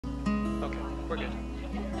we're good.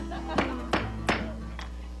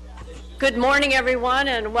 Good morning, everyone,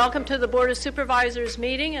 and welcome to the Board of Supervisors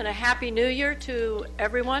meeting, and a Happy New Year to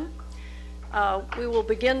everyone. We will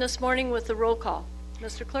begin this morning with the roll call.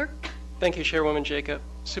 Mr. Clerk? Thank you, Chairwoman Jacob.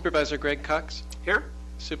 Supervisor Greg Cox? Here.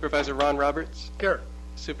 Supervisor Ron Roberts? Here.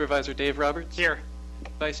 Supervisor Dave Roberts? Here.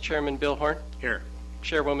 Vice Chairman Bill Horn? Here.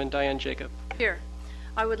 Chairwoman Diane Jacob? Here.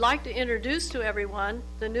 I would like to introduce to everyone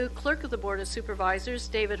the new Clerk of the Board of Supervisors,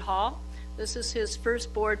 David Hall. This is his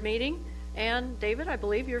first board meeting, and David, I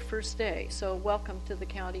believe your first day, so welcome to the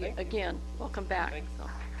county again. Welcome back. Thank you.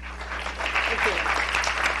 Thank you.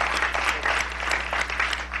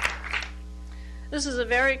 This is a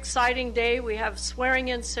very exciting day. We have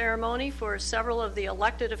swearing-in ceremony for several of the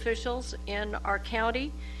elected officials in our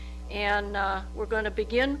county, and we're going to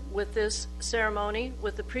begin with this ceremony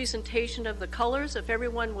with the presentation of the colors. If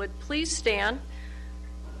everyone would please stand.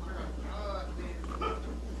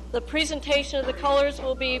 The presentation of the colors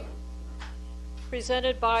will be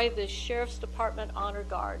presented by the Sheriff's Department Honor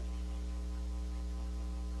Guard.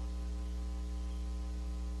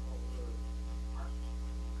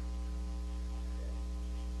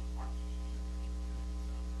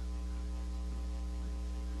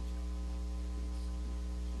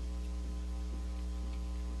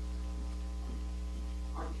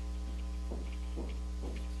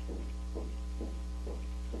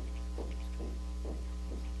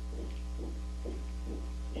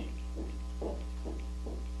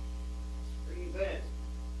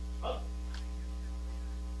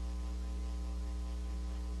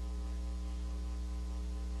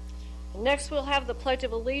 Next, we'll have the Pledge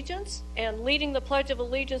of Allegiance, and leading the Pledge of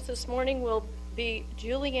Allegiance this morning will be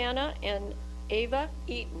Juliana and Ava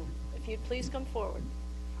Eaton. If you'd please come forward.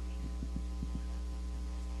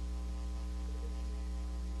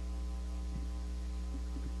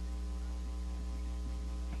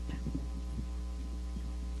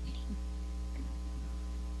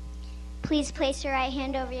 Please place your right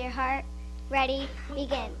hand over your heart. Ready,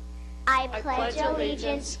 begin. I pledge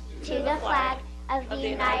allegiance to the flag of the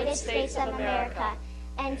United States of America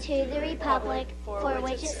and to the republic for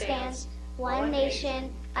which it stands, one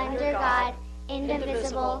nation, under God,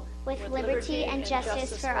 indivisible, with liberty and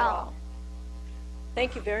justice for all.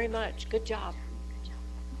 Thank you very much. Good job.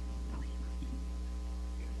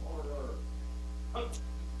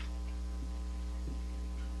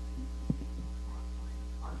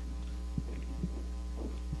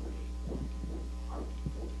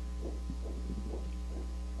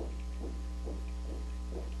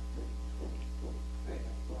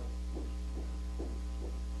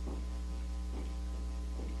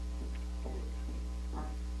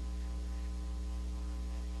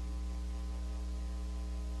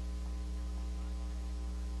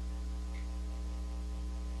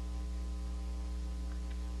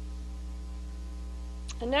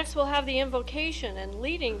 And next we'll have the invocation, and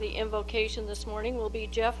leading the invocation this morning will be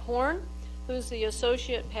Jeff Horn, who's the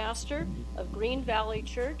Associate Pastor of Green Valley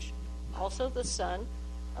Church, also the son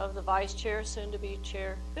of the Vice Chair, soon-to-be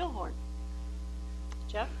Chair, Bill Horn.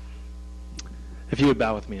 Jeff? If you would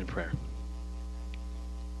bow with me in prayer.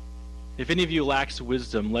 If any of you lacks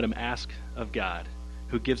wisdom, let him ask of God,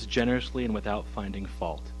 who gives generously and without finding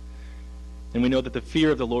fault. And we know that the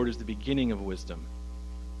fear of the Lord is the beginning of wisdom.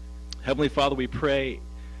 Heavenly Father, we pray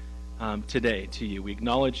today to you. We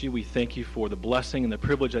acknowledge you. We thank you for the blessing and the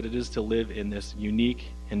privilege that it is to live in this unique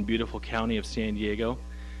and beautiful county of San Diego.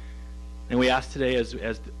 And we ask today, as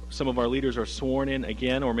some of our leaders are sworn in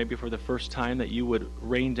again, or maybe for the first time, that you would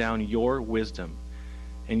rain down your wisdom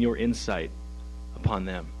and your insight upon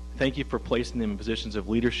them. Thank you for placing them in positions of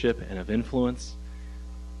leadership and of influence.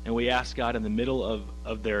 And we ask, God, in the middle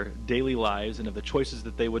of their daily lives and of the choices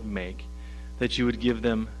that they would make, that you would give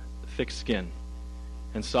them thick skin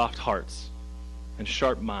and soft hearts and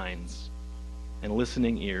sharp minds and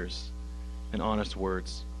listening ears and honest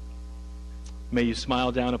words. May you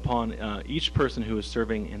smile down upon each person who is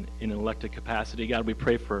serving in an elected capacity. God, we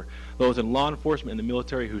pray for those in law enforcement and the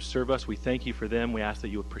military who serve us. We thank you for them. We ask that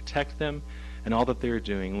you would protect them and all that they are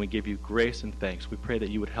doing. And we give you grace and thanks. We pray that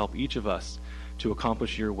you would help each of us to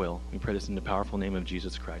accomplish your will. We pray this in the powerful name of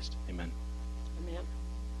Jesus Christ. Amen. Amen.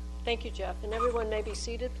 Thank you, Jeff. And everyone may be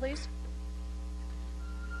seated, please.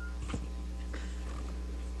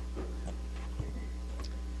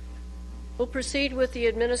 We'll proceed with the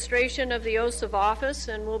administration of the oaths of office,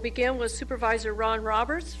 and we'll begin with Supervisor Ron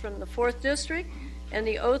Roberts from the 4th District, and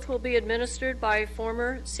the oath will be administered by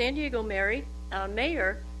former San Diego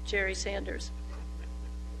Mayor Jerry Sanders.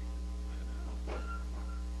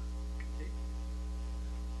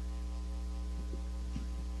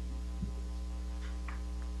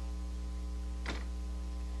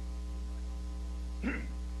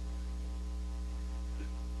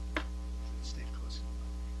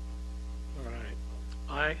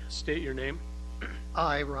 I state your name.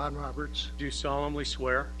 I, Ron Roberts, Do solemnly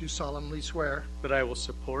swear do solemnly swear that I will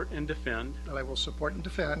support and defend, that I will support and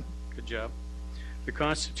defend good job, the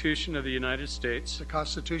Constitution of the United States the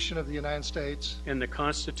Constitution of the United States and the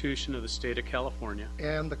Constitution of the State of California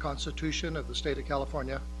and the Constitution of the State of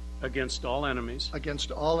California against all enemies,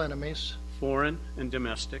 against all enemies, foreign and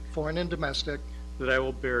domestic, foreign and domestic, that I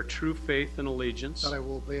will bear true faith and allegiance that I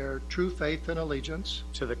will bear true faith and allegiance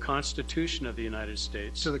to the Constitution of the United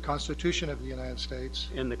States to the Constitution of the United States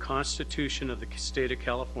and the Constitution of the State of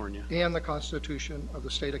California, and the Constitution of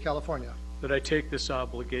the State of California, that I take this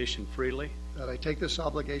obligation freely that I take this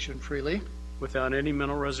obligation freely without any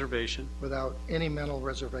mental reservation without any mental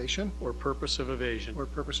reservation or purpose of evasion, or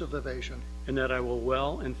purpose of evasion, and that I will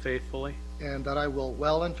well and faithfully and that I will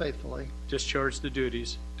well and faithfully discharge the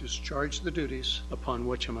duties discharge the duties upon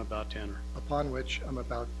which I'm about to enter. upon which I'm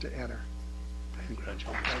about to enter.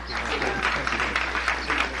 Congratulations. Thank you. Thank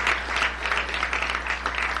you.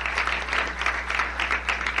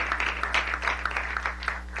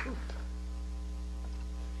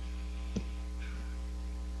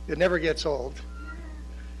 It never gets old.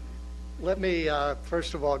 Let me,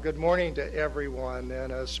 first of all, good morning to everyone,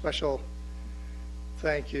 and a special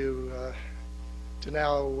thank you to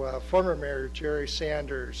now former Mayor Jerry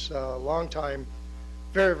Sanders, a long-time,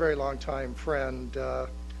 very, very long-time friend. I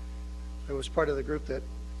was part of the group that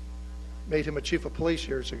made him a chief of police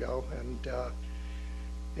years ago,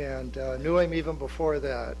 and knew him even before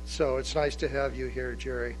that. So it's nice to have you here,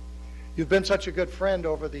 Jerry. You've been such a good friend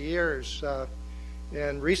over the years,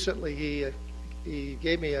 and recently he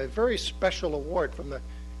gave me a very special award from the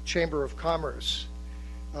Chamber of Commerce.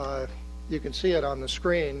 You can see it on the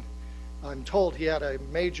screen. I'm told he had a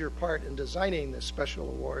major part in designing this special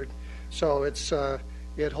award, so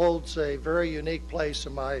it holds a very unique place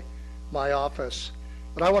in my office.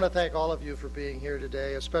 But I want to thank all of you for being here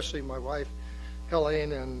today, especially my wife,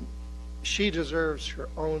 Helene, and she deserves her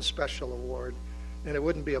own special award, and it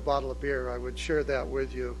wouldn't be a bottle of beer. I would share that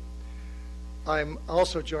with you. I'm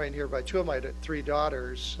also joined here by two of my three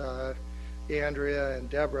daughters, Andrea and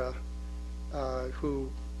Deborah,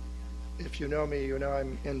 who, if you know me, you know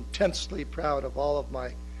I'm intensely proud of all of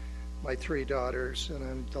my three daughters, and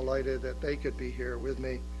I'm delighted that they could be here with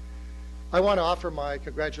me. I want to offer my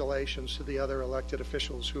congratulations to the other elected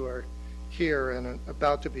officials who are here and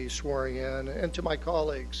about to be sworn in, and to my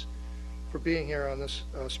colleagues for being here on this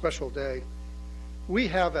special day. We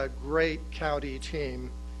have a great county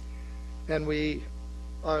team, and we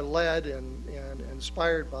are led and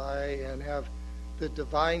inspired by and have the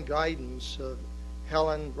divine guidance of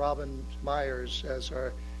Helen Robbins Myers as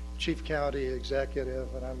our Chief County Executive,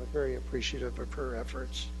 and I'm very appreciative of her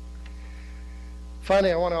efforts.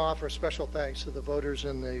 Finally, I want to offer special thanks to the voters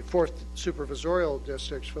in the 4th Supervisorial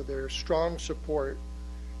Districts for their strong support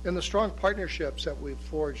and the strong partnerships that we've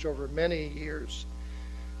forged over many years.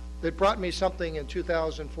 It brought me something in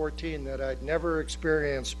 2014 that I'd never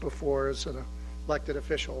experienced before as an elected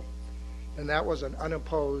official, and that was an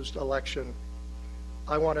unopposed election.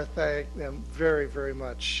 I want to thank them very, very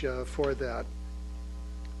much for that.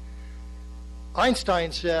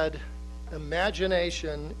 Einstein said,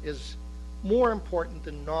 imagination is more important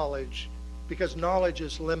than knowledge because knowledge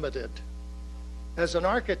is limited. As an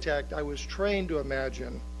architect, I was trained to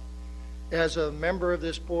imagine. As a member of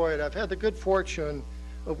this board, I've had the good fortune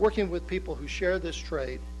of working with people who share this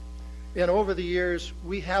trait, and over the years,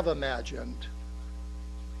 we have imagined.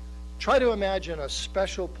 Try to imagine a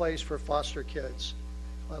special place for foster kids,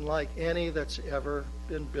 unlike any that's ever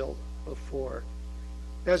been built before.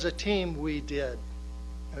 As a team, we did,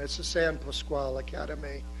 and it's the San Pasquale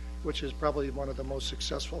Academy, which is probably one of the most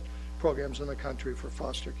successful programs in the country for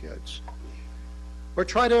foster kids. Or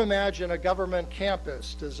try to imagine a government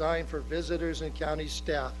campus designed for visitors and county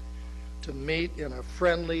staff to meet in a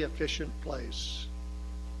friendly, efficient place.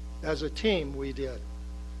 As a team, we did.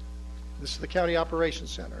 This is the County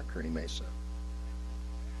Operations Center, Kearney Mesa.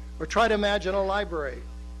 Or try to imagine a library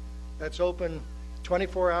that's open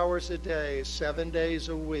 24 hours a day, 7 days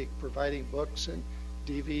a week, providing books and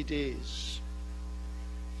DVDs.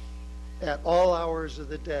 At all hours of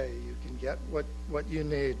the day, you can get what you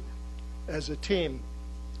need. As a team,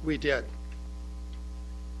 we did.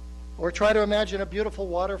 Or try to imagine a beautiful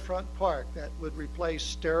waterfront park that would replace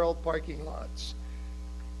sterile parking lots.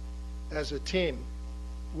 As a team,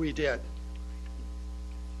 we did.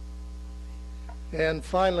 And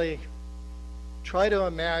finally, try to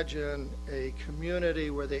imagine a community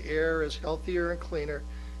where the air is healthier and cleaner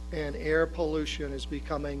and air pollution is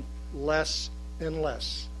becoming less and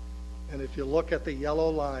less. And if you look at the yellow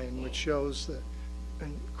line, which shows the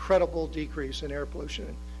incredible decrease in air pollution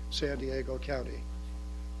in San Diego County.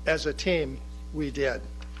 As a team, we did.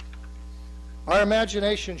 Our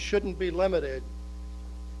imagination shouldn't be limited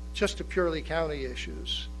just to purely county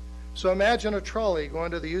issues. So imagine a trolley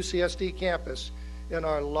going to the UCSD campus in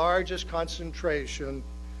our largest concentration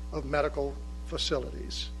of medical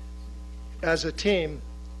facilities. As a team,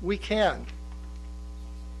 we can.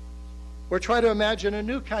 Or try to imagine a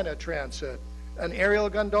new kind of transit, an aerial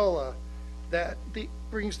gondola that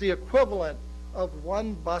brings the equivalent of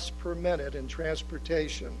 1 bus per minute in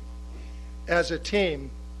transportation. As a team,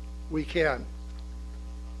 we can.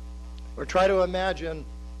 Or try to imagine,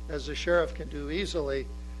 as the sheriff can do easily,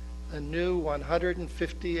 a new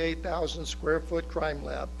 158,000 square foot crime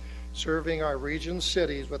lab serving our region's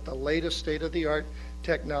cities with the latest state-of-the-art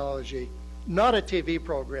technology. Not a TV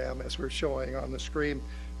program, as we're showing on the screen,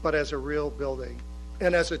 but as a real building.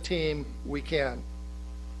 And as a team, we can.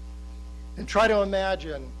 And try to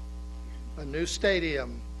imagine a new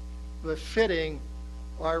stadium befitting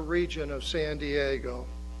our region of San Diego.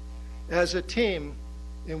 As a team,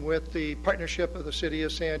 and with the partnership of the city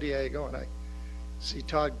of San Diego, and I see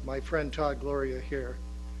Todd, my friend Todd Gloria here,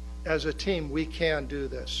 as a team, we can do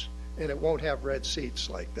this, and it won't have red seats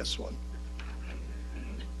like this one.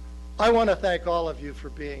 I want to thank all of you for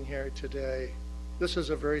being here today. This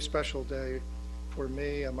is a very special day for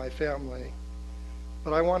me and my family,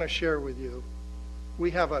 but I want to share with you,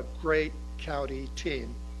 we have a great county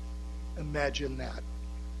team. Imagine that.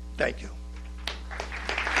 Thank you.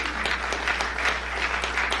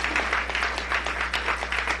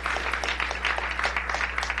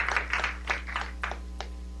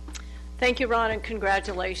 Thank you, Ron, and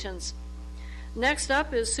congratulations. Next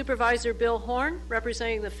up is Supervisor Bill Horn,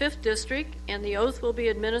 representing the 5th District, and the oath will be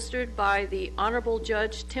administered by the Honorable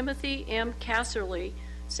Judge Timothy M. Casserly,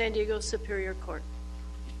 San Diego Superior Court.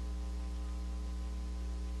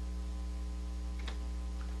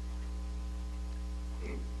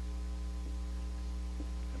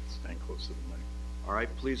 Stand close to the mic. All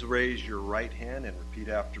right, please raise your right hand and repeat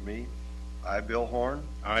after me. I, Bill Horn,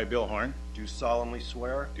 I, Bill Horn, do solemnly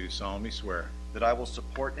swear do solemnly swear that I will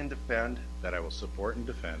support and defend that I will support and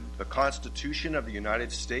defend the Constitution of the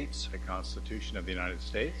United States the Constitution of the United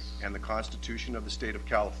States and the Constitution of the State of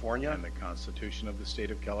California and the Constitution of the State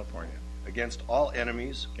of California against all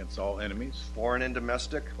enemies, against all enemies, foreign and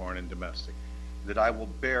domestic, that I will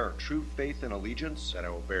bear true faith and allegiance that I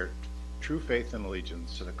will bear true faith and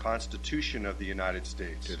allegiance to the Constitution of the United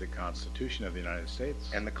States to the Constitution of the United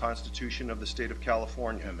States and the Constitution of the State of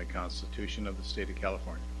California, and the Constitution of the State of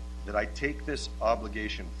California. that I take this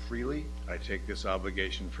obligation freely I take this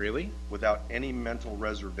obligation freely without any mental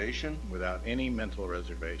reservation without any mental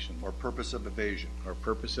reservation or purpose of evasion, or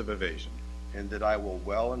purpose of evasion, and that I will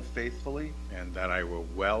well and faithfully and that I will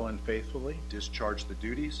well and faithfully discharge the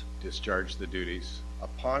duties discharge the duties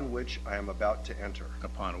upon which I am about to enter.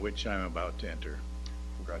 upon which I am about to enter.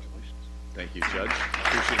 Congratulations. Thank you, Judge.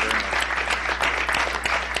 Appreciate it very much.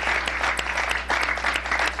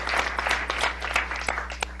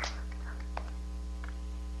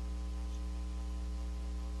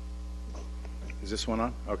 Is this one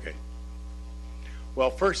on? Okay. Well,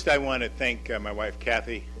 first I want to thank my wife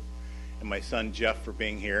Kathy and my son Jeff for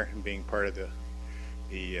being here and being part of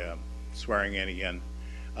the swearing in again.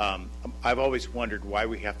 I've always wondered why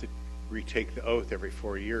we have to retake the oath every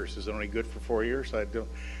 4 years. Is it only good for 4 years?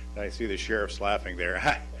 I see the sheriff's laughing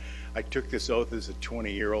there. I took this oath as a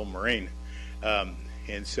 20-year-old Marine,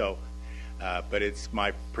 and so, but it's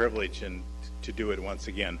my privilege and to do it once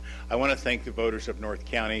again. I want to thank the voters of North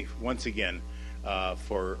County once again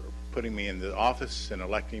for putting me in the office and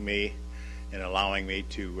electing me and allowing me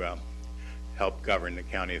to help govern the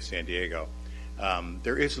county of San Diego.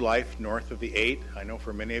 There is life north of the 8. I know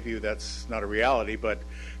for many of you that's not a reality, but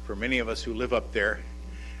for many of us who live up there,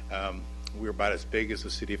 we're about as big as the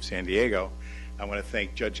city of San Diego. I want to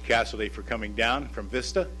thank Judge Cassidy for coming down from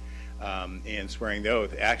Vista and swearing the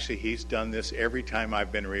oath. Actually, he's done this every time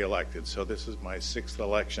I've been reelected, so this is my 6th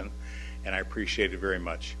election, and I appreciate it very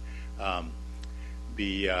much. I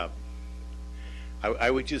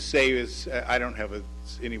would just say is I don't have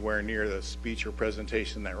anywhere near the speech or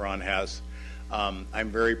presentation that Ron has. I'm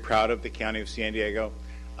very proud of the county of San Diego,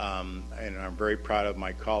 and I'm very proud of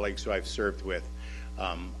my colleagues who I've served with.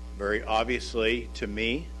 Very obviously, to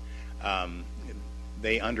me,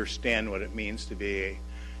 they understand what it means to be a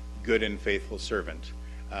good and faithful servant.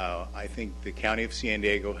 I think the county of San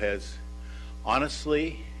Diego has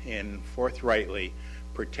honestly and forthrightly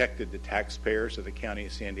protected the taxpayers of the county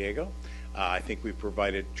of San Diego. I think we've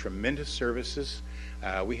provided tremendous services.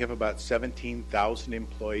 We have about 17,000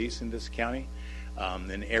 employees in this county,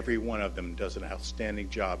 and every one of them does an outstanding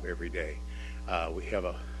job every day. We have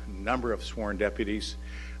number of sworn deputies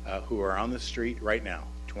who are on the street right now,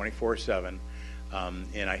 24/7,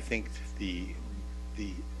 and I think the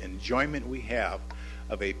enjoyment we have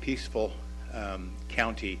of a peaceful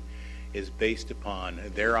county is based upon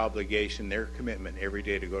their obligation, their commitment every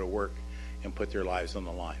day to go to work and put their lives on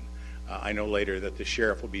the line. I know later that the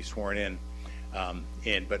sheriff will be sworn in,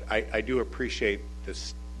 but I do appreciate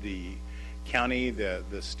the county,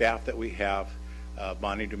 the staff that we have.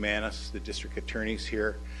 Bonnie Dumanis, the district attorney's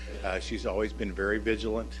here. She's always been very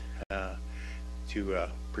vigilant to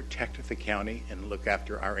protect the county and look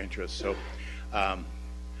after our interests. So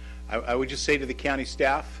I would just say to the county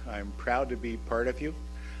staff, I'm proud to be part of you,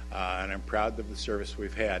 and I'm proud of the service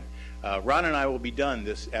we've had. Ron and I will be done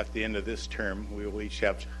at the end of this term. We will each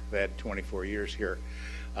have had 24 years here.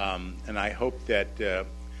 And I hope that the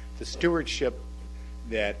stewardship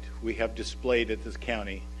that we have displayed at this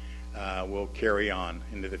county will carry on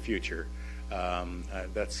into the future.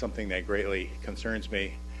 That's something that greatly concerns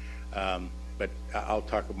me, but I'll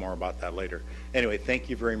talk more about that later. Anyway, thank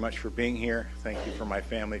you very much for being here. Thank you for my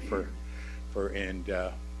family for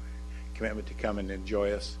commitment to come and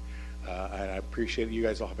enjoy us. And I appreciate it. You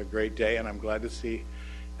guys all have a great day, and I'm glad to see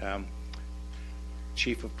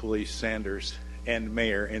Chief of Police Sanders and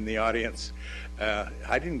Mayor in the audience.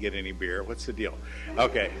 I didn't get any beer. What's the deal?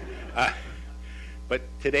 Okay. But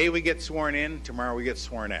today we get sworn in, tomorrow we get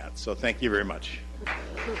sworn at. So thank you very much.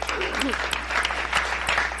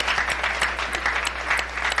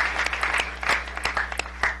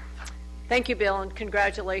 Thank you, Bill, and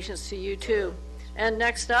congratulations to you, too. And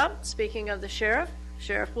next up, speaking of the sheriff,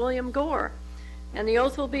 Sheriff William Gore. And the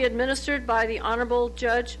oath will be administered by the Honorable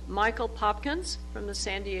Judge Michael Popkins from the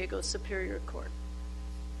San Diego Superior Court.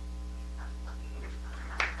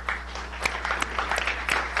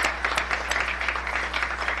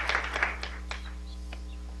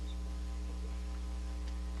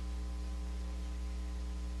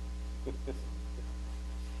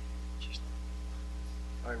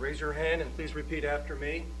 All right, raise your hand and please repeat after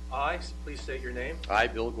me. Please state your name. I,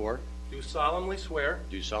 Bill Gore, Do solemnly swear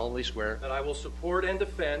do solemnly swear that I will support and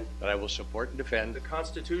defend that I will support and defend the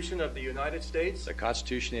Constitution of the United States the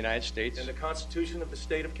Constitution of the United States and the Constitution of the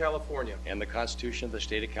State of California and the Constitution of the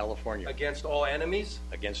State of California against all enemies,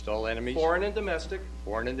 against all enemies, foreign and domestic,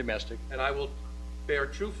 and I will bear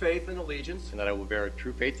true faith and allegiance that I will bear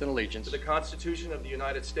true faith and allegiance to the Constitution of the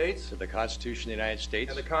United States to the Constitution of the United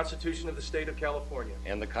States and the Constitution of the State of California,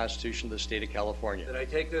 and the Constitution of the State of California, that I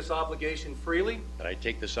take this obligation freely that I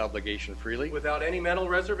take this obligation freely without any mental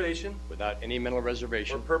reservation without any mental or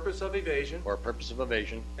reservation purpose of evasion, or purpose of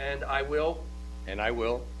evasion, and I will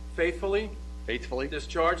faithfully faithfully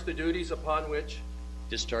discharge the duties upon which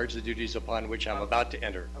discharge the duties upon which I'm about to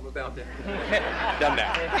enter. I'm about to. Done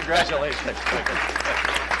that. Congratulations.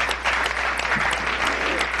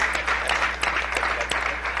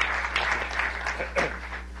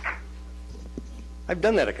 I've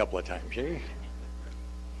done that a couple of times. Eh?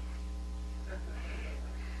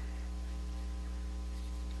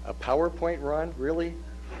 A PowerPoint run? Really?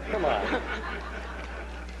 Come on.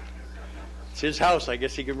 It's his house. I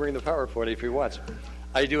guess he can bring the PowerPoint if he wants.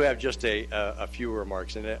 I do have just a few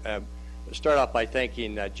remarks, and start off by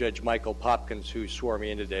thanking Judge Michael Popkins, who swore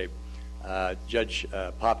me in today. Judge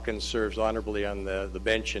Popkins serves honorably on the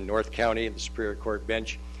bench in North County, the Superior Court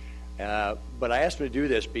bench. But I asked him to do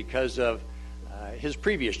this because of his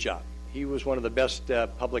previous job. He was one of the best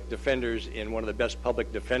public defenders in one of the best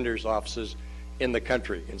public defenders' offices in the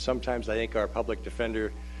country. And sometimes I think our public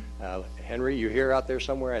defender, Henry, you here out there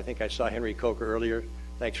somewhere? I think I saw Henry Coker earlier.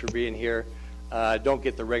 Thanks for being here. Don't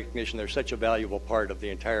get the recognition. They're such a valuable part of the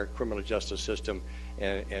entire criminal justice system,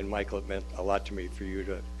 and Michael, it meant a lot to me for you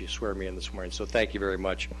to swear me in this morning, so thank you very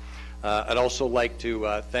much. I'd also like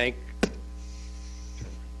to thank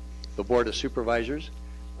the Board of Supervisors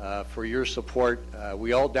for your support.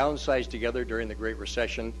 We all downsized together during the Great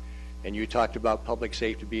Recession, and you talked about public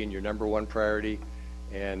safety being your #1 priority,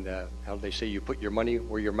 and how they say you put your money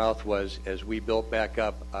where your mouth was. As we built back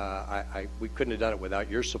up, we couldn't have done it without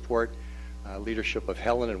your support. Leadership of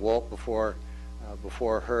Helen and Walt before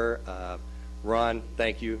her. Ron,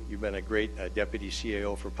 thank you. You've been a great deputy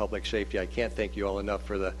CAO for public safety. I can't thank you all enough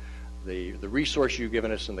for the resource you've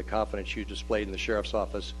given us and the confidence you displayed in the sheriff's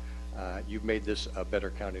office. You've made this a better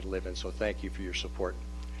county to live in, so thank you for your support.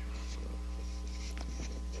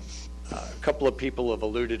 A couple of people have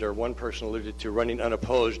alluded, or one person alluded to running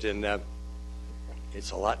unopposed, and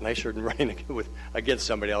it's a lot nicer than running against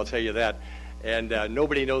somebody, I'll tell you that. And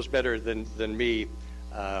nobody knows better than me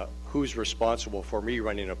who's responsible for me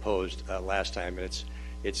running opposed last time. And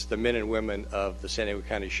it's the men and women of the San Diego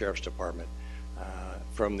County Sheriff's Department.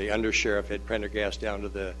 from the undersheriff Ed Prendergast down to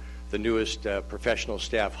the newest professional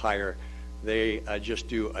staff hire. They just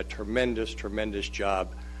do a tremendous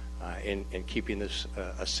job in keeping this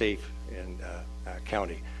a safe and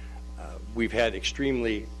county. We've had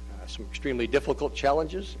some extremely difficult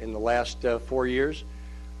challenges in the last 4 years,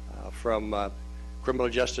 from criminal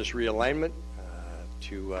justice realignment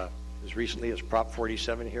to as recently as Prop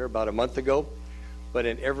 47 here about a month ago. But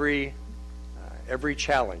in every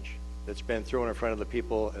challenge that's been thrown in front of the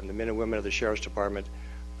people and the men and women of the Sheriff's Department,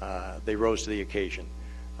 they rose to the occasion.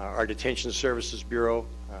 Our Detention Services Bureau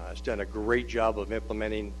has done a great job of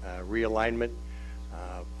implementing realignment,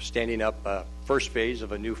 standing up first phase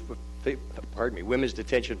of a new women's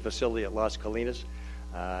detention facility at Las Colinas,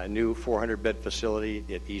 a new 400-bed facility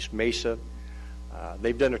at East Mesa.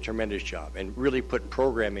 They've done a tremendous job and really put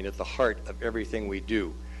programming at the heart of everything we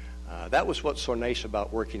do. That was what's so nice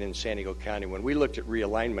about working in San Diego County. When we looked at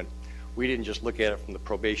realignment, we didn't just look at it from the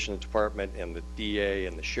probation department and the DA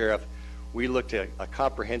and the sheriff. We looked at a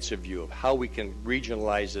comprehensive view of how we can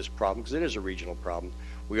regionalize this problem, because it is a regional problem.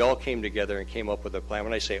 We all came together and came up with a plan.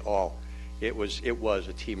 When I say all, it was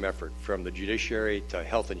a team effort, from the judiciary to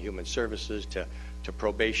Health and Human Services to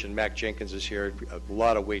probation. Mac Jenkins is here. A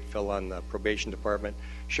lot of weight fell on the probation department,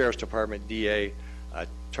 Sheriff's Department, DA. A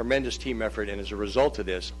tremendous team effort, and as a result of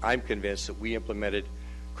this, I'm convinced that we implemented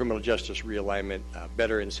criminal justice realignment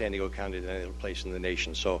better in San Diego County than any other place in the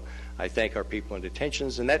nation. So I thank our people in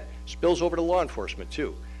detentions, and that spills over to law enforcement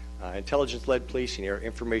too. Intelligence-led policing or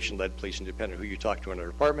information-led policing, depending on who you talk to in our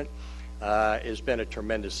department, has been a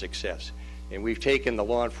tremendous success. And we've taken the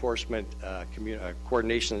law enforcement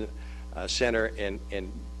coordination center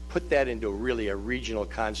and put that into really a regional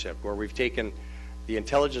concept, where we've taken the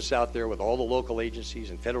intelligence out there with all the local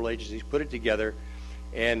agencies and federal agencies, put it together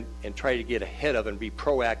and try to get ahead of and be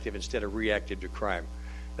proactive instead of reactive to crime.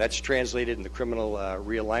 That's translated in the criminal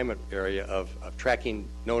realignment area of tracking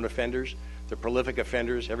known offenders, the prolific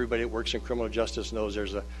offenders. Everybody that works in criminal justice knows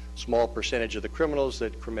there's a small percentage of the criminals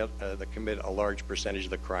that commit a large percentage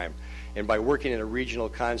of the crime. And by working in a regional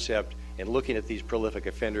concept and looking at these prolific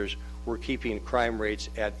offenders, we're keeping crime rates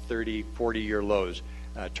at 30, 40-year lows.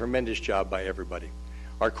 Tremendous job by everybody.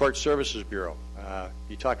 Our Court Services Bureau,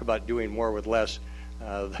 you talk about doing more with less.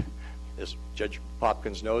 As Judge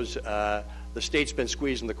Popkins knows, the state's been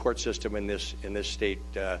squeezing the court system in this state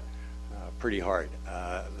pretty hard.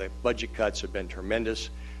 The budget cuts have been tremendous,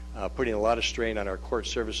 putting a lot of strain on our Court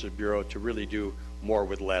Services Bureau to really do more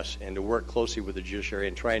with less and to work closely with the judiciary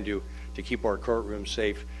and trying to keep our courtrooms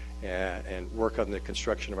safe and work on the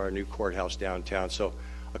construction of our new courthouse downtown. So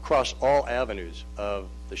across all avenues of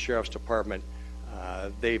the Sheriff's Department,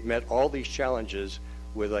 they've met all these challenges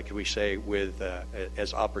with, like we say,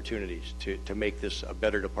 as opportunities to make this a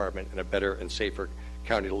better department and a better and safer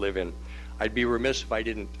county to live in. I'd be remiss if I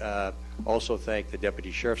didn't also thank the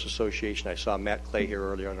Deputy Sheriff's Association. I saw Matt Clay here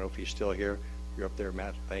earlier. I don't know if he's still here. You're up there,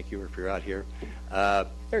 Matt. Thank you if you're out here.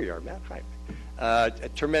 There you are, Matt. Hi. A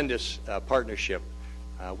tremendous partnership.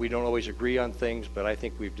 We don't always agree on things, but I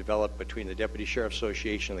think we've developed between the Deputy Sheriff's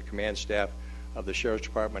Association and the command staff of the Sheriff's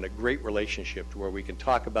Department a great relationship to where we can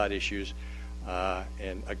talk about issues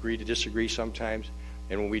and agree to disagree sometimes.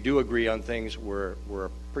 And when we do agree on things, we're a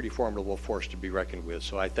pretty formidable force to be reckoned with.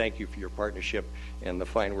 So I thank you for your partnership and the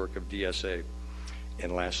fine work of DSA.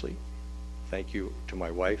 And lastly, thank you to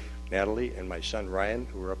my wife, Natalie, and my son, Ryan,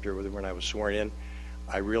 who were up here with me when I was sworn in.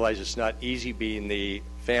 I realize it's not easy being the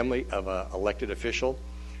family of an elected official.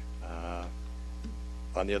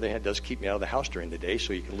 On the other hand, it does keep me out of the house during the day,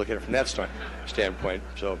 so you can look at it from that standpoint.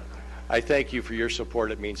 So I thank you for your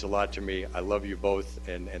support. It means a lot to me. I love you both,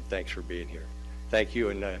 and thanks for being here. Thank you,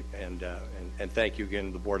 and thank you again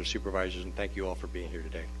to the Board of Supervisors, and thank you all for being here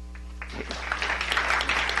today.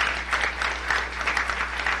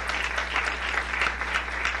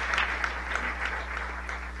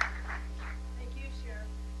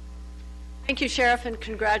 Thank you, Sheriff, and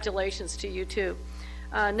congratulations to you, too.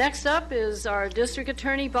 Next up is our District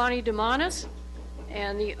Attorney, Bonnie Dumanis,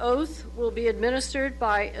 and the oath will be administered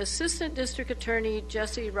by Assistant District Attorney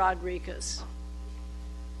Jesse Rodriguez.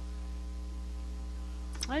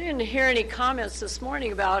 I didn't hear any comments this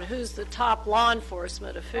morning about who's the top law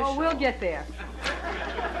enforcement official. Oh, we'll get there.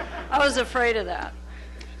 I was afraid of that.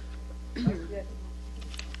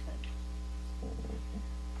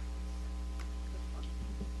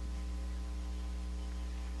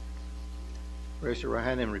 Raise your right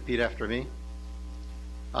hand and repeat after me.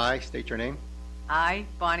 I state your name. I,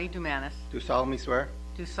 Bonnie Dumanis, Do solemnly swear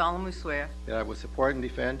do solemnly swear that I will support and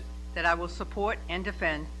defend that I will support and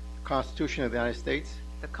defend the Constitution of the United States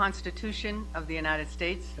the Constitution of the United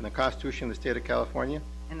States and the Constitution of the State of California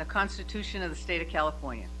and the Constitution of the State of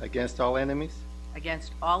California against all enemies,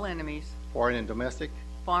 against all enemies, foreign and domestic,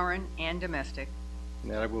 and domestic,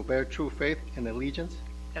 and that I will bear true faith and allegiance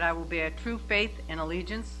that I will bear true faith and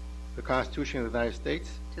allegiance to the Constitution of the United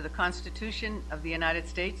States to the Constitution of the United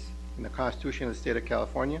States and the Constitution of the State of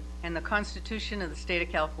California, and the Constitution of the State of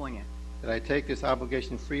California, that I take this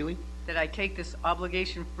obligation freely that I take this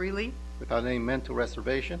obligation freely without any mental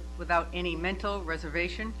reservation without any mental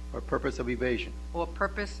reservation or purpose of evasion, or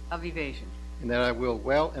purpose of evasion, and that I will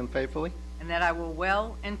well and faithfully and that I will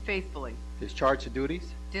well and faithfully discharge the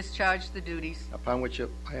duties discharge the duties upon which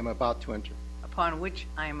I am about to enter. upon which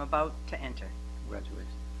I am about to enter. Congratulations.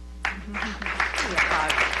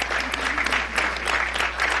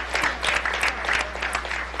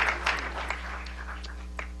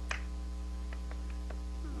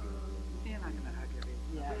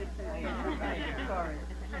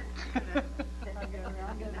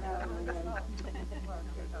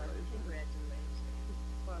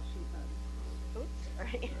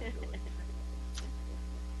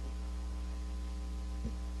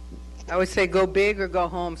 I would say go big or go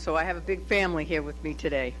home, so I have a big family here with me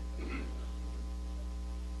today.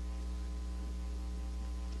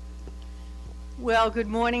 Well, good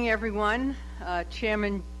morning, everyone.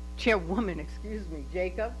 Chairwoman,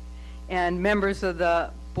 Jacob, and members of the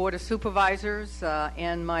Board of Supervisors,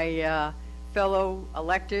 and my fellow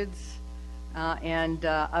electeds, and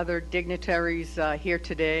other dignitaries here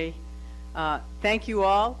today. Thank you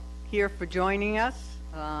all here for joining us.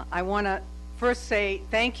 I want to first say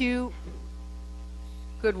thank you.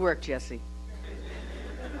 Good work, Jesse.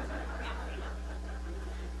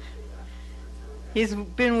 He's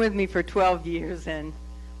been with me for 12 years, and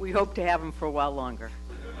we hope to have him for a while longer.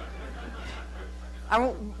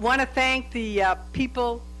 I want to thank the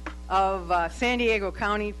people of San Diego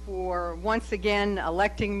County for once again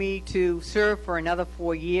electing me to serve for another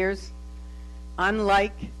 4 years.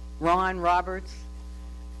 Unlike Ron Roberts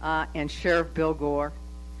and Sheriff Bill Gore,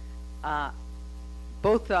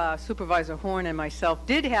 both Supervisor Horn and myself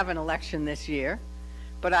did have an election this year,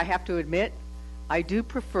 but I have to admit, I do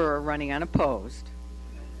prefer running unopposed,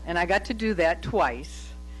 and I got to do that twice,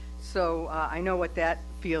 so I know what that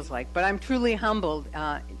feels like. But I'm truly humbled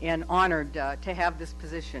and honored to have this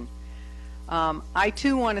position. I,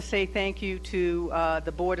 too, want to say thank you to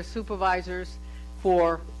the Board of Supervisors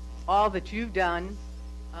for all that you've done.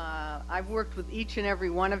 I've worked with each and every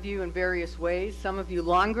one of you in various ways, some of you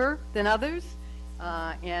longer than others.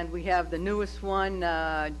 And we have the newest one,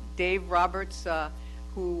 Dave Roberts,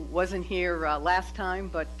 who wasn't here last time,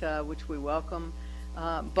 but which we welcome.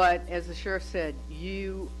 But as the sheriff said,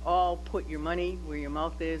 you all put your money where your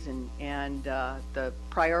mouth is, and the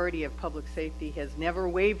priority of public safety has never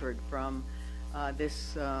wavered from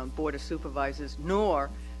this Board of Supervisors,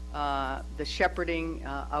 nor the shepherding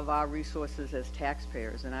of our resources as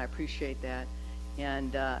taxpayers, and I appreciate that.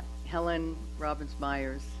 And Helen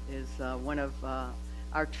Robbins-Myers is one of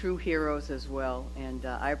our true heroes as well, and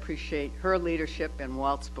I appreciate her leadership and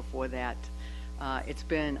Walt's before that. It's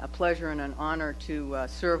been a pleasure and an honor to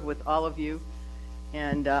serve with all of you,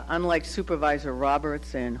 and unlike Supervisor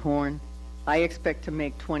Roberts and Horn, I expect to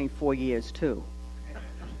make 24 years too.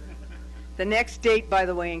 The next date, by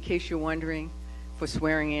the way, in case you're wondering, for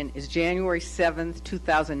swearing in is January 7th,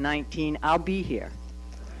 2019. I'll be here.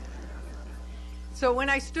 So when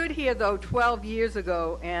I stood here, though, 12 years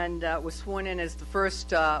ago and was sworn in as the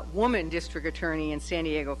first woman district attorney in San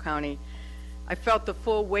Diego County, I felt the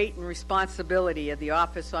full weight and responsibility of the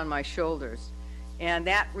office on my shoulders, and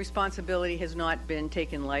that responsibility has not been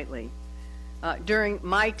taken lightly. During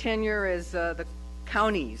my tenure as the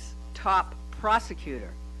county's top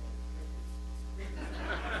prosecutor,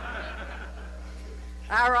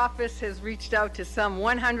 our office has reached out to some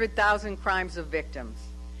 100,000 crimes of victims,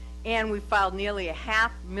 and we filed nearly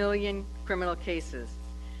 500,000 criminal cases.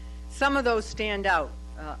 Some of those stand out,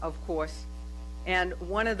 of course, and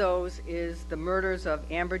one of those is the murders of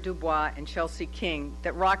Amber Dubois and Chelsea King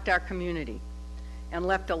that rocked our community and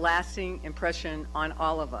left a lasting impression on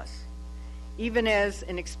all of us. Even as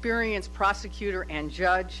an experienced prosecutor and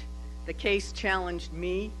judge, the case challenged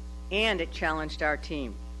me and it challenged our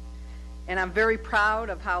team. And I'm very proud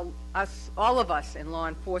of how all of us in law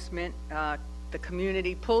enforcement, the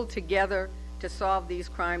community, pulled together to solve these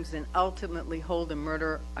crimes and ultimately hold a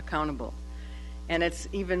murderer accountable. And it's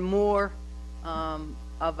even more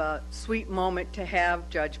of a sweet moment to have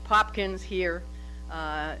Judge Popkins here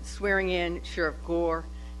swearing in Sheriff Gore,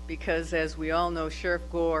 because as we all know, Sheriff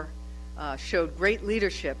Gore showed great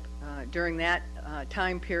leadership during that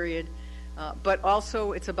time period, But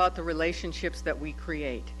also it's about the relationships that we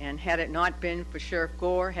create. And had it not been for Sheriff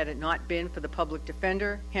Gore, had it not been for the public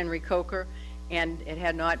defender, Henry Coker, and it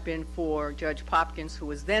had not been for Judge Popkins, who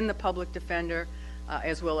was then the public defender,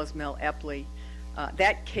 as well as Mel Epley,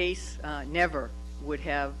 that case never would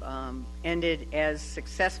have ended as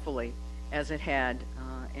successfully as it had,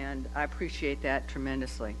 and I appreciate that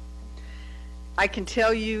tremendously. I can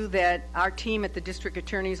tell you that our team at the District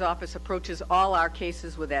Attorney's Office approaches all our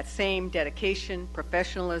cases with that same dedication,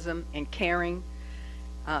 professionalism, and caring.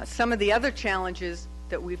 Some of the other challenges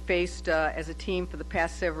that we've faced as a team for the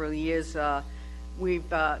past several years, the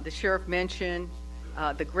sheriff mentioned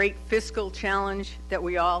the great fiscal challenge that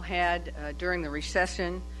we all had during the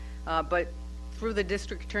recession, but through the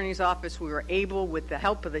District Attorney's Office, we were able, with the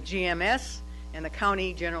help of the GMS and the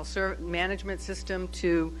County General Management System,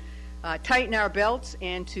 to tighten our belts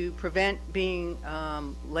and to prevent being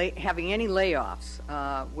having any layoffs,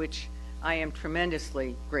 which I am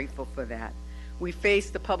tremendously grateful for that. We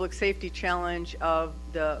faced the public safety challenge of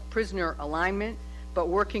the prisoner alignment, but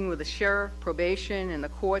working with the sheriff, probation, and the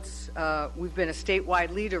courts, we've been a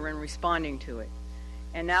statewide leader in responding to it.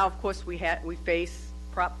 And now, of course, we face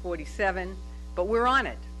Prop 47, but we're on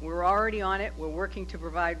it. We're already on it. We're working to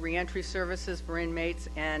provide reentry services for inmates,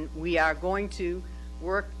 and we are going to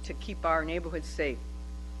work to keep our neighborhoods safe.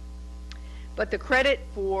 But the credit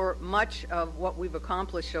for much of what we've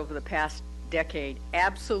accomplished over the past decade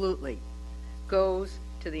absolutely goes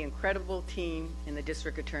to the incredible team in the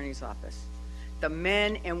District Attorney's Office, the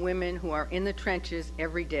men and women who are in the trenches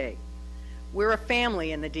every day. We're a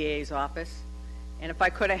family in the DA's office, and if I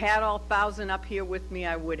could have had all 1,000 up here with me,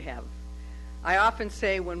 I would have. I often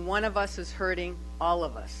say when one of us is hurting, all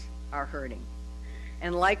of us are hurting.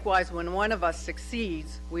 And likewise, when one of us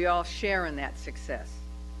succeeds, we all share in that success.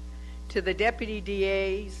 To the deputy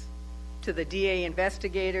DAs, to the DA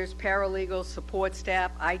investigators, paralegals, support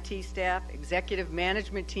staff, IT staff, executive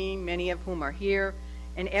management team, many of whom are here,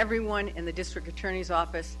 and everyone in the District Attorney's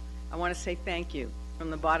Office, I want to say thank you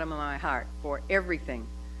from the bottom of my heart for everything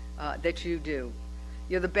that you do.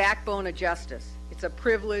 You're the backbone of justice. It's a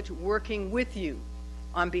privilege working with you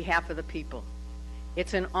on behalf of the people.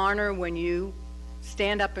 It's an honor when you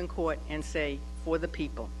stand up in court and say, for the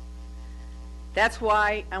people. That's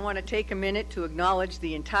why I want to take a minute to acknowledge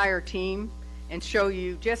the entire team and show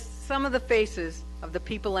you just some of the faces of the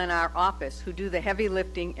people in our office who do the heavy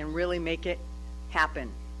lifting and really make it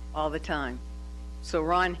happen all the time. So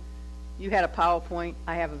Ron, you had a PowerPoint,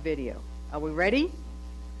 I have a video. Are we ready?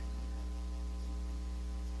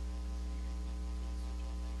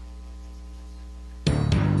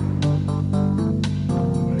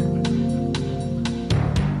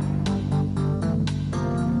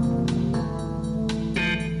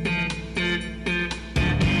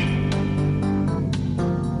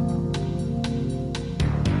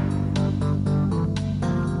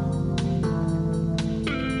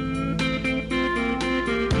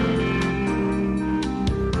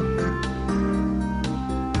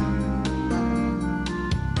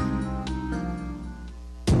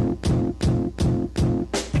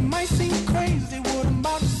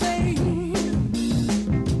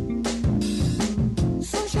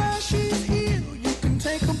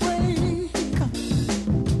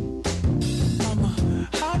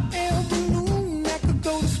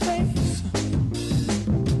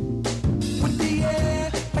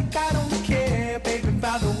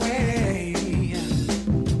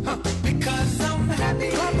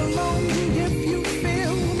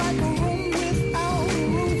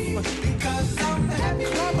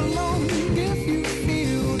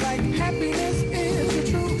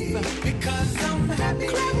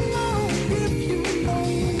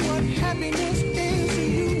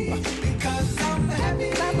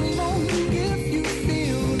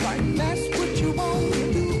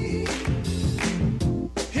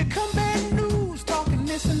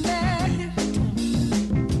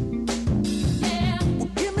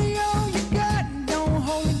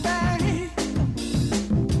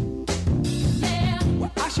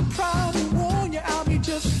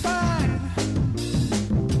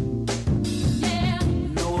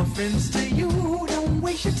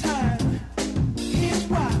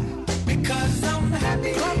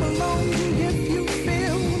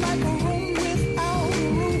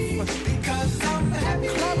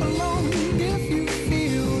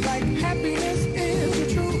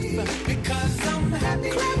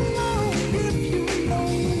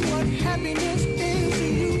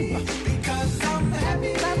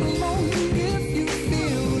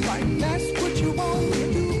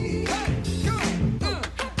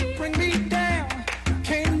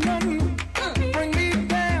 Can't none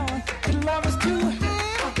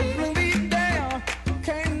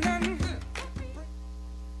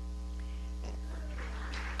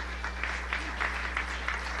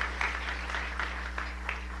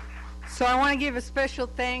So I want to give a special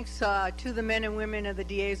thanks to the men and women of the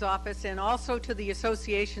DA's office and also to the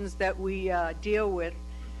associations that we deal with.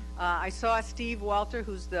 I saw Steve Walter,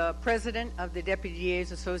 who's the president of the Deputy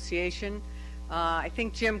DA's Association. I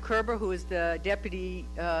think Jim Kerber, who is the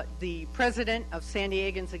the president of San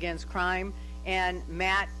Diegans Against Crime, and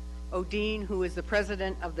Matt Odine, who is the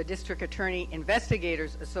president of the District Attorney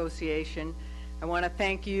Investigators Association. I want to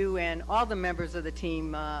thank you and all the members of the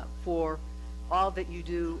team for all that you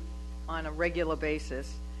do on a regular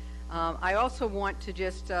basis. I also want to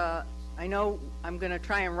just, I know I'm going to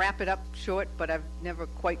try and wrap it up short, but I've never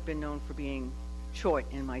quite been known for being short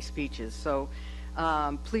in my speeches. So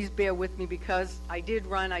please bear with me because I do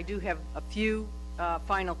have a few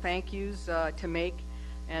final thank yous to make,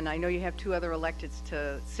 and I know you have two other electeds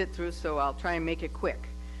to sit through, so I'll try and make it quick.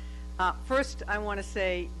 First, I want to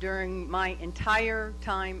say during my entire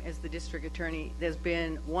time as the district attorney, there's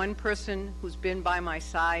been one person who's been by my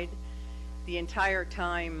side the entire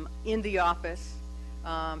time in the office,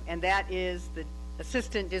 and that is the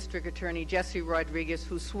Assistant District Attorney, Jesse Rodriguez,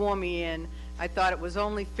 who swore me in. I thought it was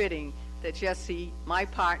only fitting that Jesse, my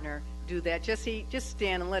partner, do that. Jesse, just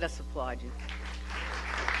stand and let us applaud you.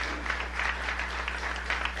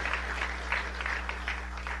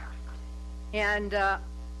 And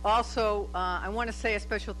also, I want to say a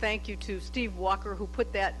special thank you to Steve Walker, who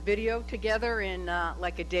put that video together in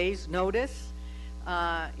like a day's notice.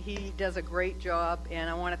 He does a great job, and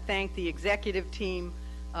I want to thank the executive team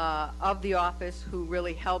of the office who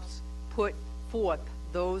really helps put forth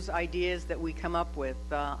those ideas that we come up with.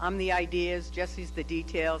 I'm the ideas, Jesse's the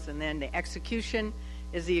details, and then the execution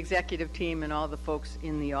is the executive team and all the folks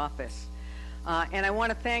in the office. And I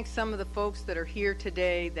want to thank some of the folks that are here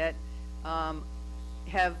today that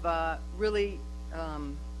have really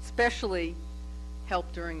specially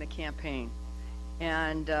helped during the campaign.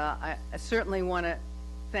 And I certainly want to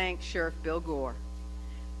thank Sheriff Bill Gore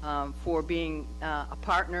for being a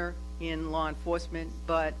partner in law enforcement,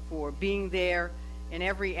 but for being there in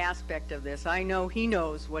every aspect of this. I know he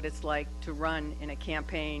knows what it's like to run in a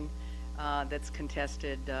campaign that's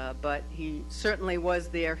contested, but he certainly was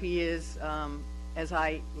there. He is, as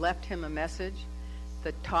I left him a message,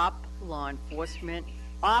 the top law enforcement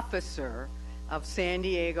officer of San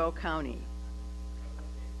Diego County.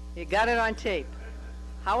 You got it on tape.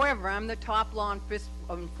 However, I'm the top law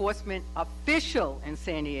enforcement official in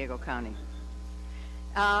San Diego County.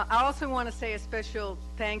 I also want to say a special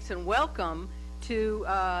thanks and welcome to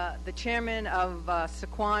the chairman of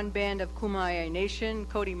Sequan Band of Kumeyaay Nation,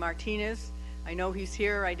 Cody Martinez. I know he's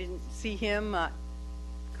here. I didn't see him.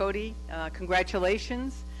 Cody,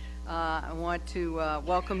 congratulations. I want to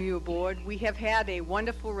welcome you aboard. We have had a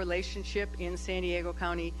wonderful relationship in San Diego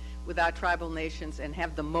County with our tribal nations and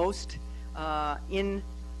have the most in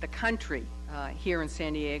the country here in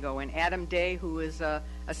San Diego. And Adam Day, who is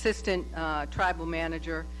assistant tribal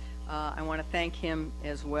manager, I want to thank him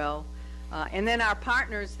as well. And then our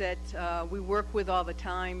partners that we work with all the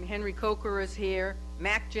time. Henry Coker is here.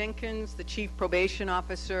 Mac Jenkins, the chief probation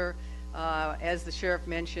officer. As the sheriff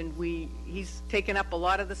mentioned, he's taken up a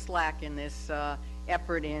lot of the slack in this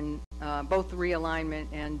effort in both the realignment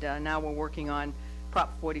and now we're working on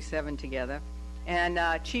Prop 47 together. And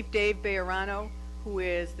Chief Dave Bejarano, who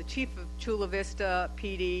is the chief of Chula Vista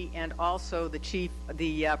PD and also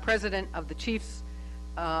the president of the Chiefs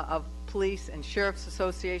of Police and Sheriff's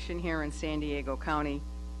Association here in San Diego County.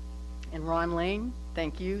 And Ron Lane,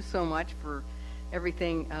 thank you so much for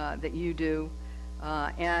everything that you do.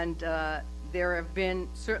 And there have been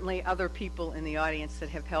certainly other people in the audience that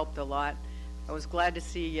have helped a lot. I was glad to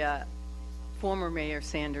see former Mayor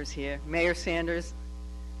Sanders here. Mayor Sanders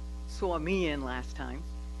saw me in last time.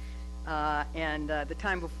 And the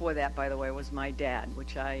time before that, by the way, was my dad,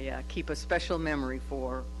 which I keep a special memory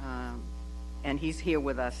for. And he's here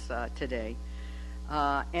with us today.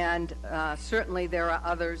 And certainly there are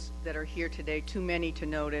others that are here today, too many to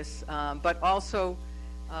notice, but also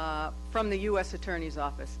from the U.S. Attorney's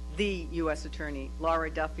Office, the U.S. Attorney, Laura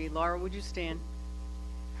Duffy. Laura, would you stand?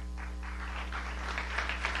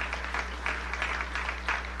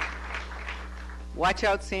 Watch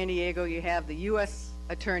out, San Diego. You have the U.S.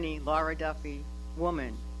 Attorney, Laura Duffy,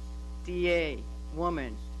 woman. DA,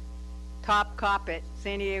 woman. Top cop at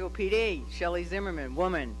San Diego PD, Shelley Zimmerman,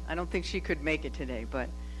 woman. I don't think she could make it today, but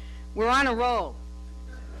we're on a roll.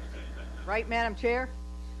 Right, Madam Chair?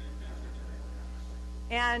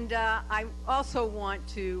 And I also want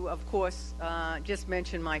to, of course, just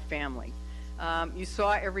mention my family. You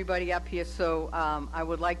saw everybody up here, so I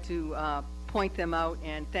would like to point them out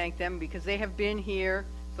and thank them because they have been here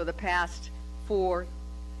for the past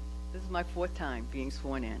this is my fourth time being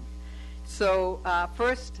sworn in. So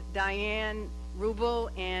first, Diane Rubel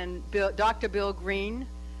and Dr. Bill Green,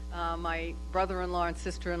 my brother-in-law and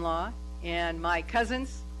sister-in-law, and my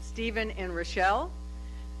cousins, Stephen and Rochelle,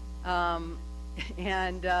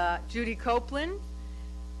 and Judy Copeland,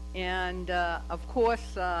 and of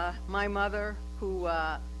course, my mother, who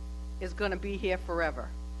is going to be here forever.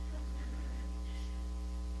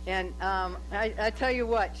 And I tell you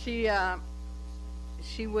what, she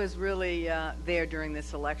was really there during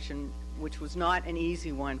this election, which was not an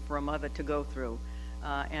easy one for a mother to go through.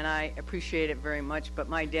 And I appreciate it very much, but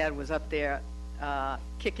my dad was up there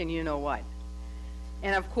kicking you-know-what.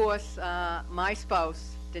 And of course, my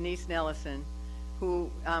spouse, Denise Nellison,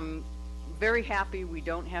 who I'm very happy we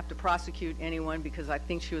don't have to prosecute anyone, because I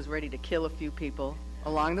think she was ready to kill a few people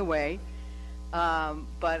along the way.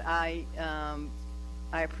 But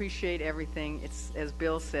I appreciate everything. It's, as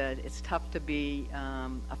Bill said, it's tough to be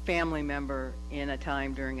a family member in a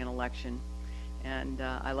time during an election. And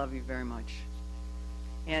I love you very much.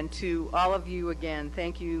 And to all of you again,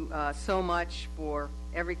 thank you so much for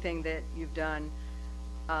everything that you've done.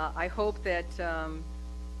 I hope that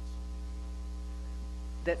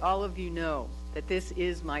that all of you know that this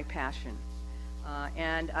is my passion.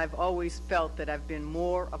 And I've always felt that I've been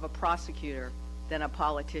more of a prosecutor than a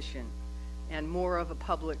politician, and more of a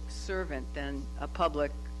public servant than a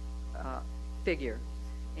public figure.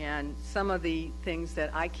 And some of the things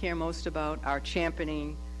that I care most about are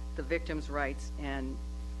championing the victims' rights and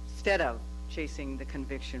instead of chasing the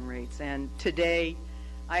conviction rates. And today,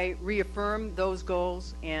 I reaffirm those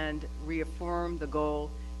goals and reaffirm the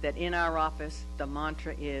goal that in our office, the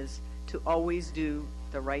mantra is to always do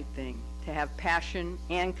the right thing, to have passion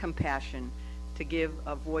and compassion, to give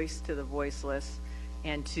a voice to the voiceless,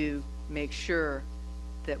 and to make sure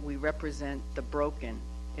that we represent the broken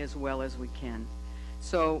as well as we can.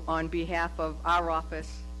 So on behalf of our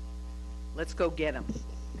office, let's go get them.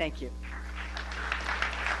 Thank you.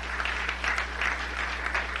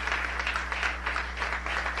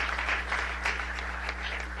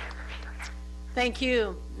 Thank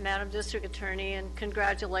you, Madam District Attorney, and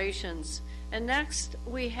congratulations. And next,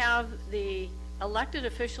 we have the elected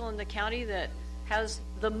official in the county that has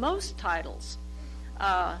the most titles,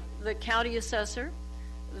 the county assessor,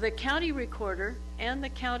 the county recorder, and the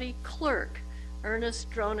county clerk, Ernest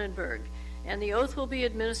Dronenburg. And the oath will be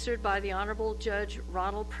administered by the Honorable Judge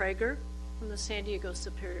Ronald Prager from the San Diego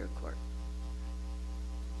Superior Court.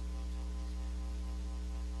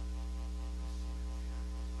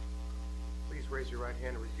 Please raise your right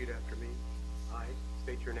hand and repeat after me. I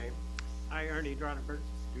state your name. I, Ernie Dronenburg,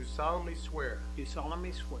 Do solemnly swear do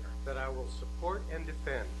solemnly swear that I will support and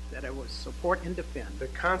defend that I will support and defend the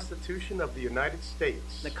Constitution of the United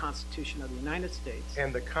States the Constitution of the United States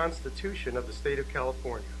and the Constitution of the State of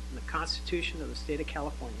California and the Constitution of the State of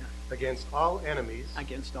California against all enemies,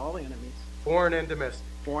 against all enemies, foreign and domestic,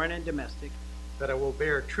 foreign and domestic, that I will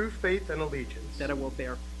bear true faith and allegiance that I will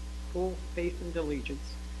bear full faith and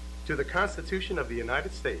allegiance to the Constitution of the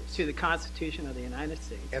United States to the Constitution of the United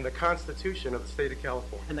States and the Constitution of the State of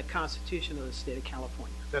California, and the Constitution of the State of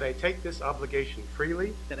California, that I take this obligation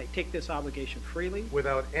freely that I take this obligation freely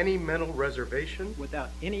without any mental reservation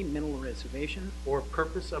without any mental reservation or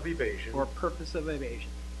purpose of evasion, or purpose of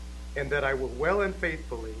evasion, and that I will well and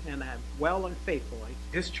faithfully and I well and faithfully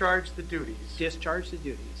discharge the duties discharge the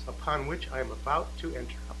duties upon which I am about to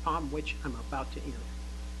enter. upon which I'm about to enter.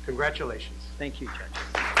 Congratulations. Thank you, Judge.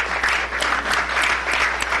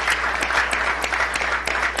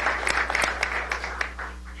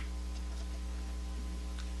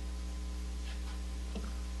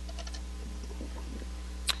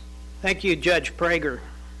 Thank you, Judge Prager.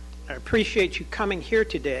 I appreciate you coming here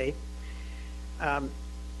today.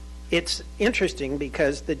 It's interesting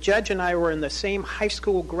because the judge and I were in the same high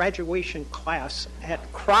school graduation class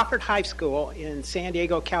at Crawford High School in San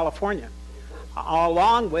Diego, California,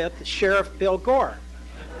 along with Sheriff Bill Gore.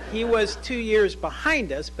 He was 2 years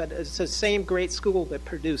behind us, but it's the same great school that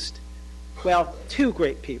produced, well, two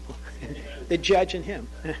great people, the judge and him.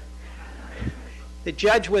 The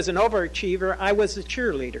judge was an overachiever. I was a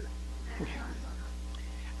cheerleader.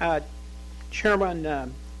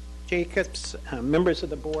 Chairman Jacobs, members of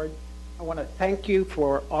the board, I want to thank you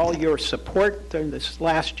for all your support during this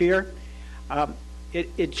last year.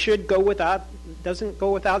 It should go without, doesn't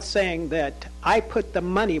go without saying that I put the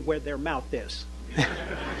money where their mouth is.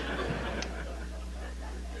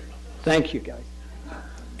 Thank you, guys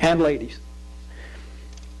and ladies.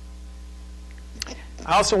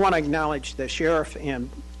 I also want to acknowledge the sheriff and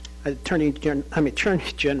Attorney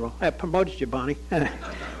General. I promoted you, Bonnie.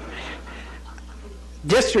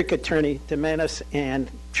 District Attorney Dumanis and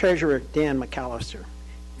Treasurer Dan McAllister.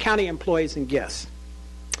 county employees and guests.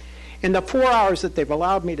 In the 4 hours that they've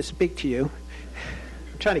allowed me to speak to you,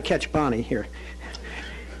 I'm trying to catch Bonnie here.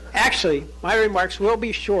 Actually, my remarks will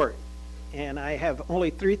be short, and I have only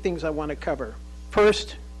 3 things I want to cover.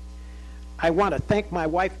 First, I want to thank my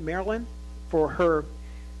wife, Marilyn, for her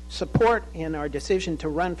support in our decision to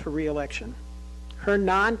run for re-election. Her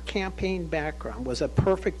non-campaign background was a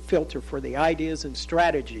perfect filter for the ideas and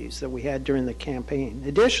strategies that we had during the campaign.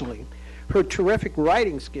 Additionally, her terrific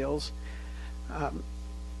writing skills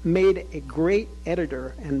made a great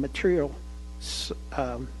editor and material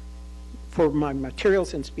for my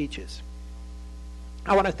materials and speeches.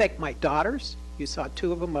 I want to thank my daughters. You saw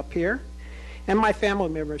 2 of them up here. And my family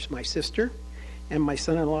members, my sister and my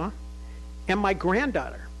son-in-law, and my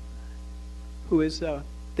granddaughter, who is the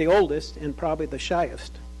oldest and probably the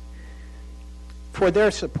shyest, for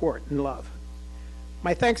their support and love.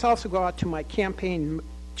 My thanks also go out to my campaign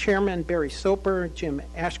chairman, Barry Soper, Jim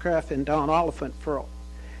Ashcraft, and Don Oliphant,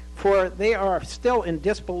 for they are still in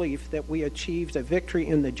disbelief that we achieved a victory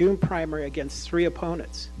in the June primary against 3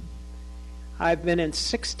 opponents. I've been in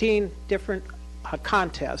 16 different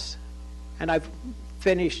contests, and I've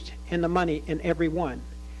finished in the money in every one.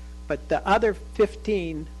 But the other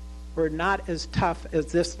 15 were not as tough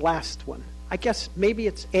as this last one. I guess maybe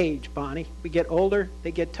it's age, Bonnie. We get older,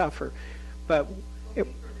 they get tougher. But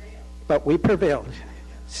we prevailed.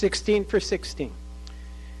 16 for 16.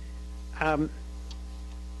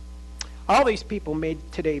 All these people made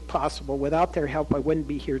today possible. Without their help, I wouldn't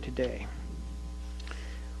be here today.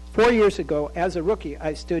 4 years ago, as a rookie,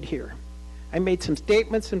 I stood here. I made some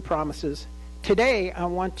statements and promises. Today, I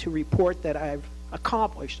want to report that I've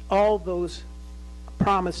accomplished all those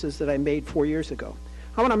promises that I made 4 years ago.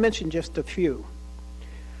 I want to mention just a few.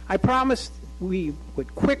 I promised we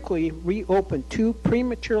would quickly reopen 2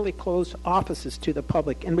 prematurely closed offices to the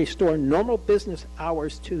public and restore normal business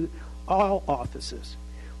hours to all offices.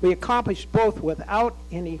 We accomplished both without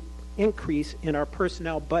any increase in our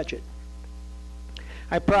personnel budget.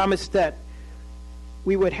 I promised that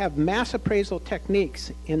we would have mass appraisal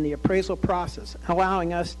techniques in the appraisal process,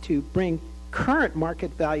 allowing us to bring current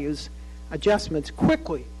market values adjustments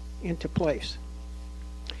quickly into place.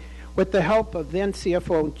 With the help of then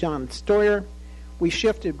CFO John Stoyer, we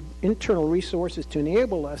shifted internal resources to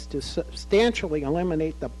enable us to substantially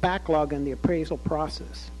eliminate the backlog in the appraisal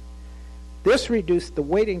process. This reduced the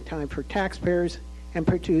waiting time for taxpayers and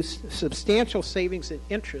produced substantial savings in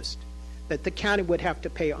interest that the county would have to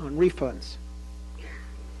pay on refunds.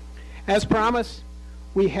 As promised,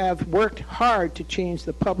 we have worked hard to change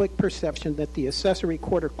the public perception that the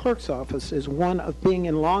Assessor-Recorder-Clerk's office is one of being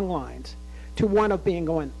in long lines to one of being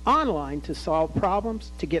going online to solve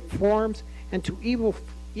problems, to get forms, and to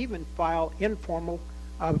even file informal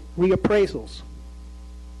reappraisals.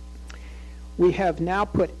 We have now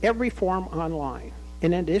put every form online.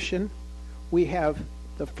 In addition, we have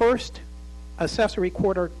the first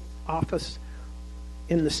Assessor-Recorder office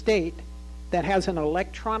in the state that has an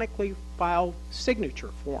electronically filed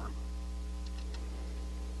signature form.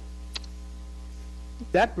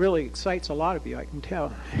 That really excites a lot of you, I can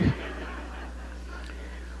tell.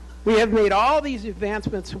 We have made all these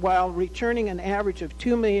advancements while returning an average of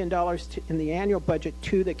 $2 million in the annual budget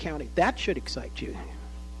to the county. That should excite you.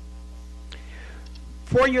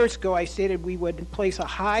 4 years ago, I stated we would place a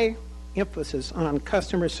high emphasis on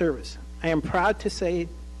customer service. I am proud to say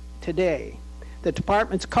today the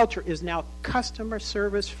department's culture is now customer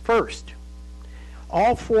service first.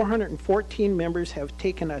 All 414 members have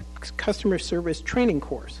taken a customer service training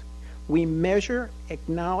course. We measure,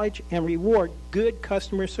 acknowledge, and reward good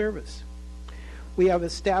customer service. We have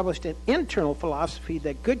established an internal philosophy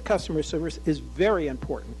that good customer service is very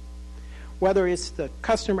important. Whether it's the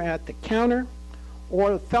customer at the counter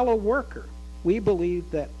or a fellow worker, we believe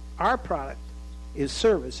that our product is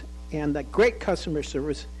service and that great customer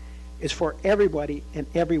service is for everybody and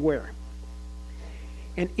everywhere.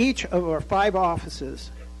 In each of our 5 offices,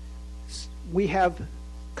 we have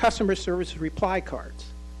customer service reply cards.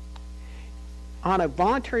 On a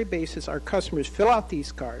voluntary basis, our customers fill out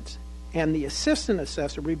these cards, and the assistant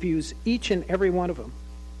assessor reviews each and every one of them.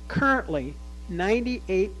 Currently,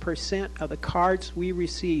 98% of the cards we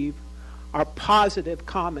receive are positive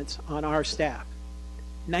comments on our staff.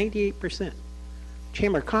 98%.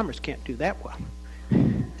 Chamber of Commerce can't do that well.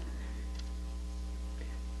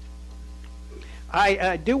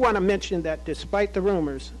 I do want to mention that despite the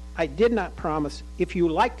rumors, I did not promise if you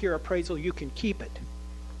like your appraisal, you can keep it.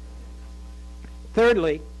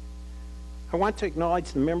 Thirdly, I want to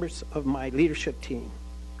acknowledge the members of my leadership team.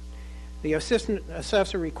 The Assistant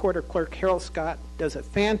Assessor-Recorder-Clerk Harold Scott does a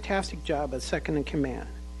fantastic job as second in command.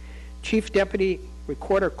 Chief Deputy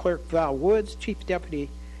Recorder-Clerk Val Woods, Chief Deputy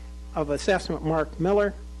of Assessment Mark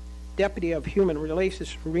Miller, Deputy of Human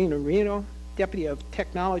Relations Rena Reno, Deputy of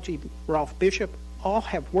Technology Ralph Bishop, all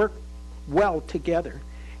have worked well together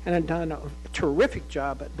and have done a terrific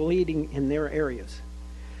job at leading in their areas.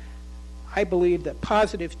 I believe that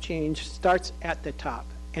positive change starts at the top,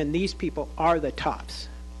 and these people are the tops.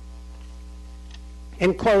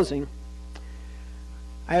 In closing,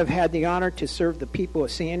 I have had the honor to serve the people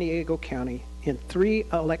of San Diego County in 3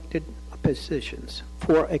 elected positions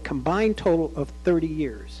for a combined total of 30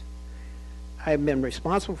 years. I have been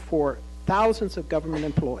responsible for thousands of government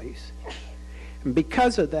employees. And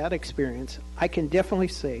because of that experience, I can definitely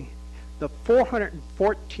say the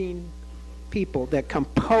 414 people that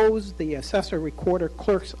compose the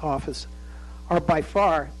Assessor-Recorder-Clerk's office are by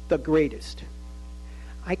far the greatest.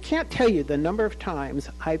 I can't tell you the number of times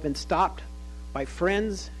I've been stopped by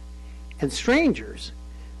friends and strangers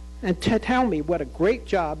and to tell me what a great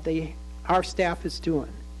job our staff is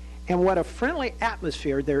doing and what a friendly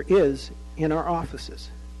atmosphere there is in our offices.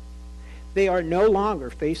 They are no longer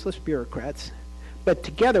faceless bureaucrats, but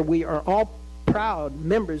together we are all proud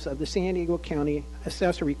members of the San Diego County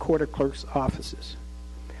Assessor-Recorder-Clerk's offices.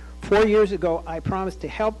 4 years ago, I promised to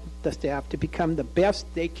help the staff to become the best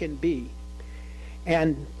they can be,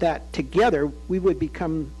 and that together we would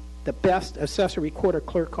become the best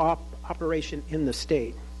Assessor-Recorder-Clerk operation in the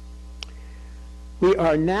state. We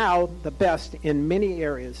are now the best in many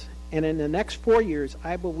areas, and in the next 4 years,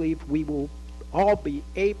 I believe we will all be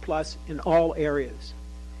A+ in all areas.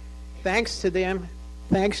 Thanks to them,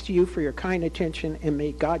 thanks to you for your kind attention, and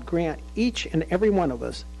may God grant each and every one of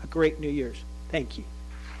us a great New Year's. Thank you.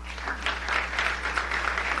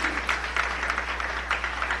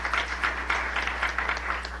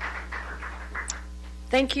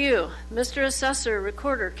 Thank you, Mr. Assessor,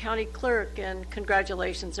 Recorder, County Clerk, and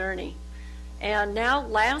congratulations, Ernie. And now,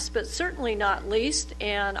 last but certainly not least,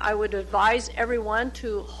 and I would advise everyone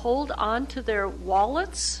to hold on to their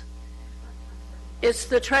wallets. It's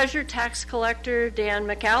the Treasurer Tax Collector, Dan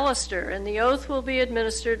McAllister, and the oath will be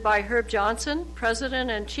administered by Herb Johnson,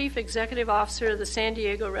 President and Chief Executive Officer of the San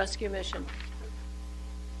Diego Rescue Mission.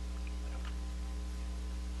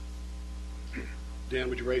 Dan,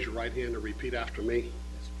 would you raise your right hand and repeat after me?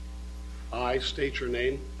 I state your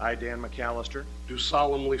name. I, Dan McAllister, Do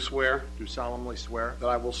solemnly swear do solemnly swear that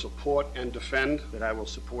I will support and defend that I will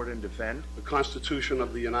support and defend the Constitution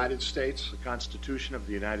of the United States the Constitution of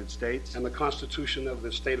the United States and the Constitution of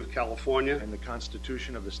the State of California and the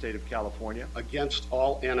Constitution of the State of California against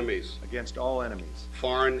all enemies, against all enemies,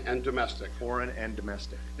 foreign and domestic,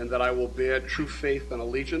 and that I will bear true faith and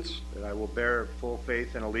allegiance that I will bear full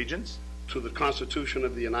faith and allegiance to the Constitution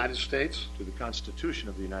of the United States, to the Constitution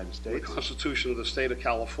of the United the States, Constitution of the State of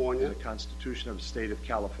California, and the Constitution of the State of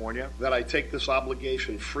California, that I take this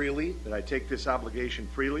obligation freely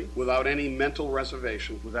without any mental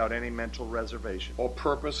reservation or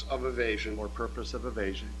purpose of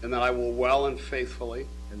evasion, and that I will well and faithfully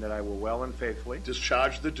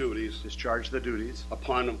discharge the duties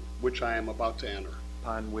upon which I am about to enter.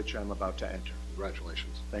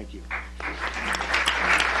 Congratulations. Thank you.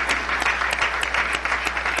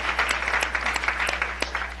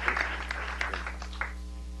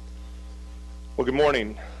 Well, good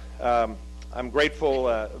morning. I'm grateful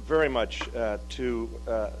very much to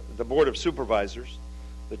the Board of Supervisors,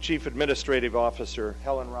 the Chief Administrative Officer,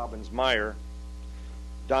 Helen Robbins-Meyer,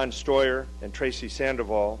 Don Stoyer and Tracy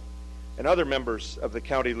Sandoval, and other members of the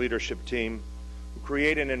county leadership team who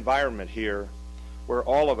create an environment here where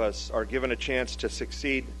all of us are given a chance to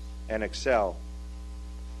succeed and excel.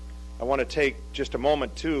 I want to take just a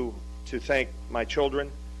moment, too, to thank my children,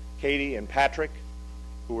 Katie and Patrick,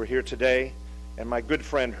 who are here today, and my good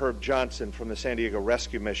friend Herb Johnson from the San Diego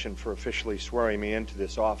Rescue Mission for officially swearing me into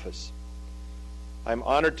this office. I'm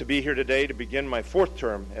honored to be here today to begin my 4th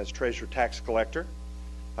term as Treasurer Tax Collector.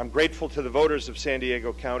 I'm grateful to the voters of San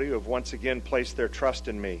Diego County who have once again placed their trust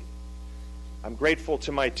in me. I'm grateful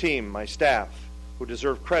to my team, my staff, who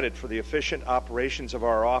deserve credit for the efficient operations of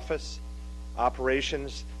our office,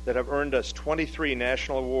 operations that have earned us 23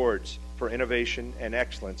 national awards for innovation and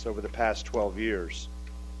excellence over the past 12 years.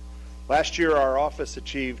 Last year, our office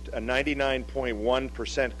achieved a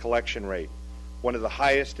 99.1% collection rate, one of the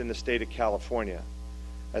highest in the state of California.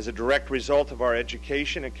 As a direct result of our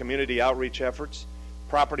education and community outreach efforts,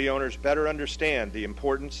 property owners better understand the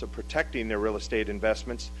importance of protecting their real estate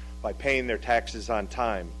investments by paying their taxes on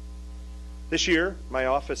time. This year, my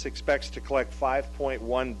office expects to collect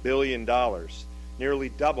 $5.1 billion, nearly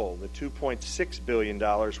double the $2.6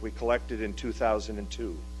 billion we collected in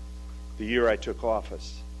 2002, the year I took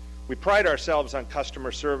office. We pride ourselves on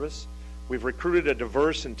customer service, We've recruited a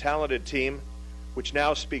diverse and talented team which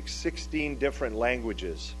now speaks 16 different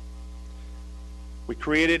languages. We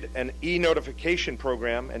created an e-notification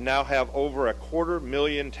program and now have over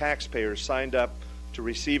 250,000 taxpayers signed up to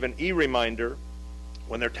receive an e-reminder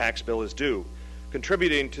when their tax bill is due,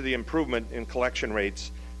 contributing to the improvement in collection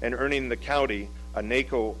rates and earning the county a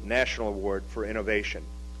NACO National Award for Innovation.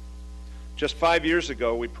 Just 5 years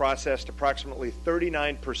ago, we processed approximately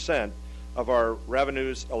 39% of our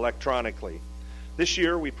revenues electronically. This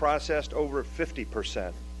year, we processed over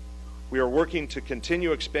 50%. We are working to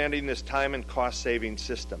continue expanding this time and cost-saving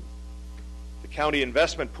system. The county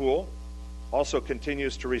investment pool also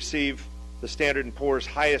continues to receive the Standard & Poor's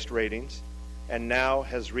highest ratings and now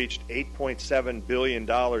has reached $8.7 billion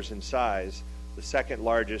in size, the second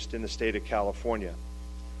largest in the state of California.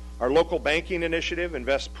 Our local banking initiative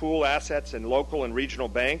invests pool assets in local and regional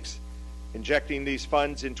banks, injecting these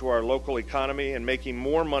funds into our local economy and making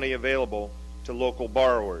more money available to local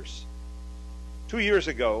borrowers. 2 years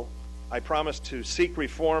ago, I promised to seek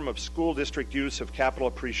reform of school district use of capital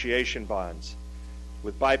appreciation bonds.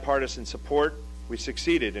 With bipartisan support, we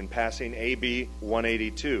succeeded in passing AB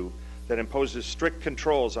 182 that imposes strict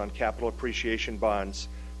controls on capital appreciation bonds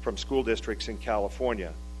from school districts in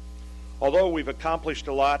California. Although we've accomplished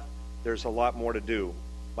a lot, there's a lot more to do.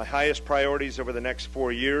 My highest priorities over the next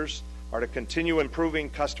 4 years are to continue improving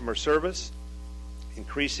customer service,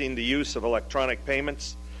 increasing the use of electronic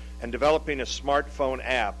payments, and developing a smartphone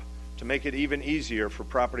app to make it even easier for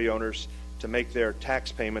property owners to make their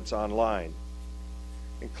tax payments online.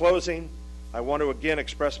 In closing, I want to again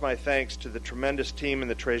express my thanks to the tremendous team in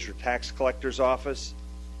the Treasurer Tax Collector's Office,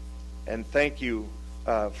 and thank you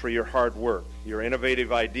for your hard work, your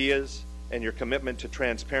innovative ideas, and your commitment to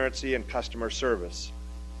transparency and customer service.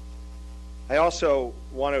 I also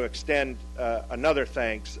want to extend another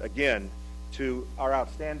thanks again to our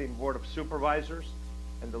outstanding Board of Supervisors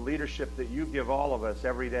and the leadership that you give all of us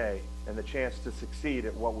every day and the chance to succeed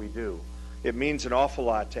at what we do. It means an awful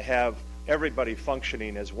lot to have everybody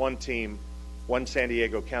functioning as one team, one San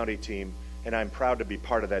Diego County team, and I'm proud to be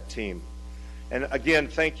part of that team. And again,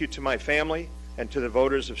 thank you to my family and to the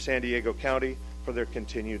voters of San Diego County for their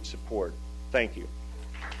continued support. Thank you.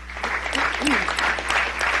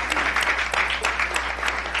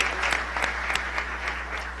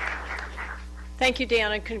 Thank you,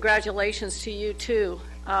 Dan, and congratulations to you, too.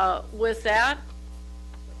 With that,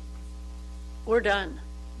 we're done.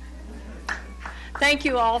 Thank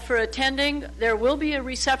you all for attending. There will be a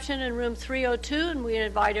reception in room 302, and we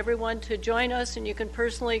invite everyone to join us, and you can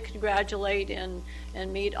personally congratulate and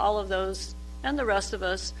meet all of those and the rest of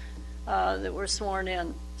us that were sworn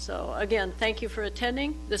in. So, again, thank you for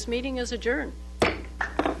attending. This meeting is adjourned.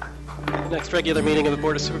 The next regular meeting of the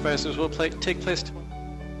Board of Supervisors will take place tomorrow.